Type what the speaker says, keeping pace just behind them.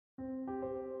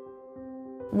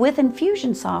With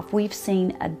Infusionsoft, we've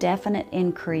seen a definite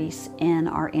increase in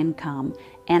our income,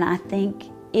 and I think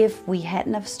if we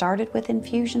hadn't have started with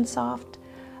Infusionsoft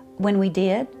when we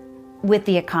did, with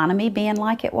the economy being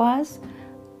like it was,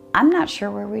 I'm not sure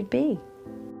where we'd be.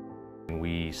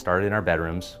 We started in our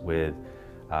bedrooms with,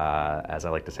 as I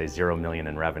like to say, 0 million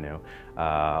in revenue,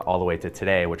 all the way to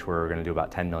today, which we're going to do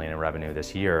about 10 million in revenue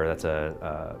this year. That's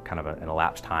an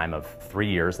elapsed time of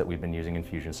 3 years that we've been using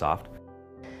Infusionsoft.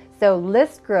 So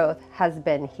list growth has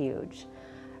been huge.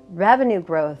 Revenue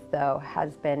growth, though,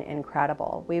 has been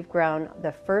incredible. We've grown,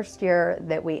 the first year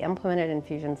that we implemented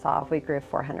Infusionsoft, we grew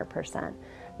 400%.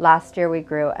 Last year we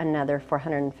grew another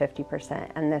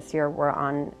 450%, and this year we're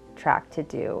on track to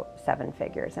do 7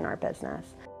 figures in our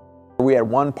business. We had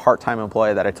one part-time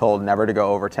employee that I told never to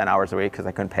go over 10 hours a week because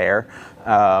I couldn't pay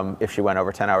her if she went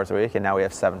over 10 hours a week, and now we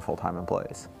have 7 full-time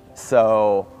employees.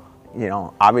 So, you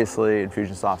know, obviously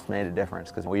Infusionsoft's made a difference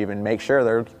because we even make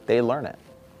sure they learn it.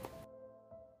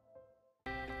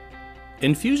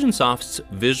 Infusionsoft's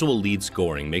visual lead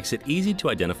scoring makes it easy to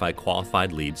identify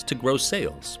qualified leads to grow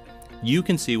sales. You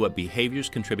can see what behaviors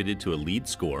contributed to a lead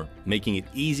score, making it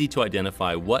easy to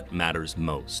identify what matters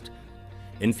most.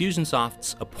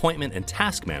 Infusionsoft's Appointment and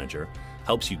Task Manager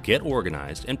helps you get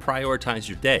organized and prioritize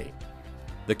your day.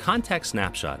 The Contact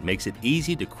Snapshot makes it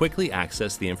easy to quickly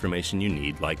access the information you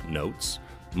need, like notes,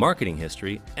 marketing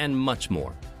history, and much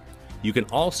more. You can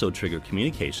also trigger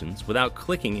communications without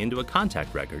clicking into a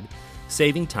contact record,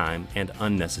 saving time and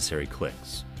unnecessary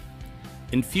clicks.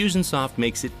 Infusionsoft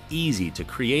makes it easy to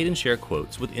create and share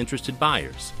quotes with interested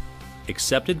buyers.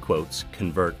 Accepted quotes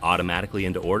convert automatically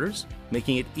into orders,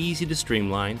 making it easy to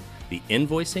streamline the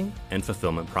invoicing and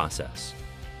fulfillment process.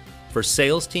 For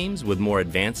sales teams with more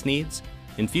advanced needs,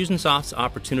 Infusionsoft's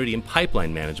Opportunity and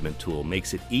Pipeline Management tool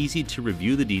makes it easy to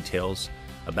review the details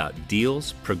about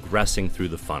deals progressing through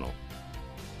the funnel.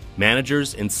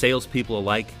 Managers and salespeople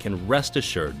alike can rest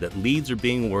assured that leads are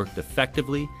being worked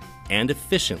effectively and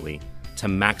efficiently to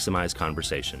maximize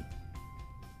conversation.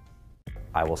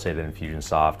 I will say that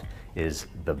Infusionsoft is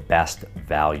the best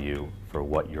value for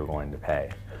what you're going to pay.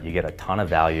 You get a ton of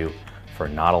value for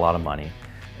not a lot of money,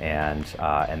 and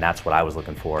that's what I was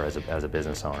looking for as a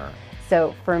business owner.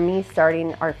 So for me,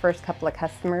 starting our first couple of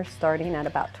customers, starting at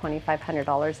about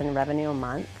 $2,500 in revenue a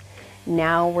month,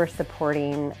 now we're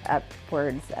supporting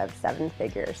upwards of 7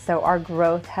 figures. So our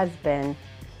growth has been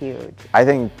huge. I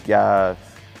think,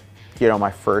 you know,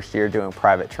 my first year doing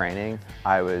private training,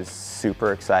 I was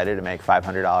super excited to make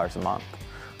 $500 a month.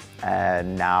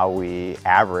 And now we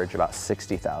average about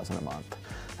 $60,000 a month.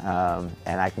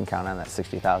 And I can count on that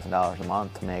 $60,000 a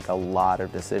month to make a lot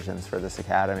of decisions for this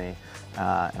academy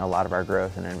and a lot of our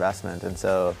growth and investment. And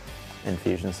so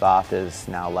Infusionsoft is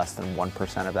now less than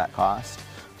 1% of that cost,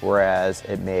 whereas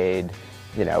it made,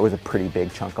 you know, it was a pretty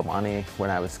big chunk of money when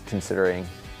I was considering.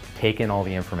 Take in all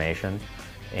the information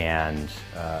and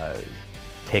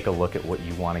take a look at what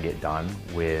you want to get done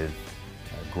with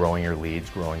growing your leads,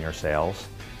 growing your sales,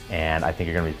 and I think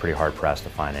you're going to be pretty hard pressed to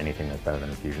find anything that's better than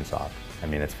Infusionsoft. I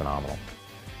mean, it's phenomenal.